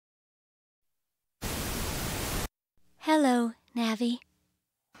Hello, Navi.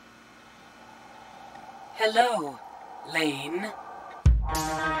 Hello, Lane.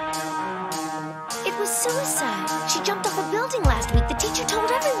 It was suicide. She jumped off a building last week. The teacher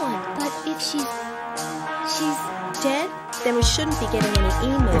told everyone. But if she's dead, then we shouldn't be getting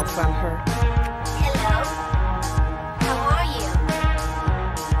any email from her. Hello? How are you?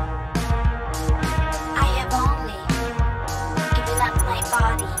 I have only given up my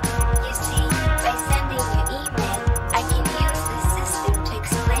body. You see, by sending you email, I can use the system to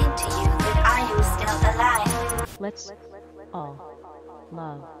explain to you that I am still alive. Let's all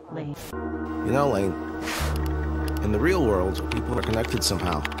love Lane. You know, Lane, in the real world, people are connected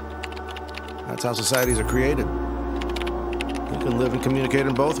somehow. That's how societies are created. You can live and communicate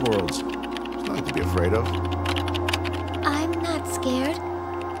in both worlds. There's nothing to be afraid of. I'm not scared.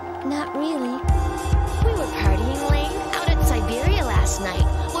 Not really. We were partying, Lane, out at Siberia last night,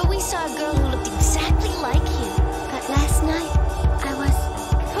 where we saw a girl who looked exactly like you. But last night, I was...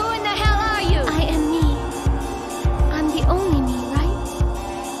 Who in the hell are you? I am me. I'm the only me, right?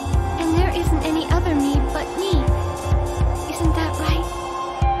 And there isn't any other me but me. Isn't that right?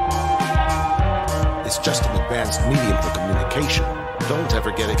 It's just an advanced medium for communication. Don't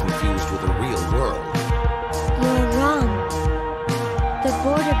ever get it confused with the real world. You're wrong. The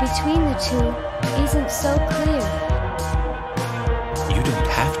border between the two isn't so clear. You don't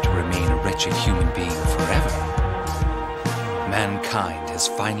have to remain a wretched human being forever. Mankind has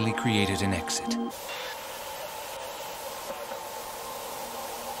finally created an exit.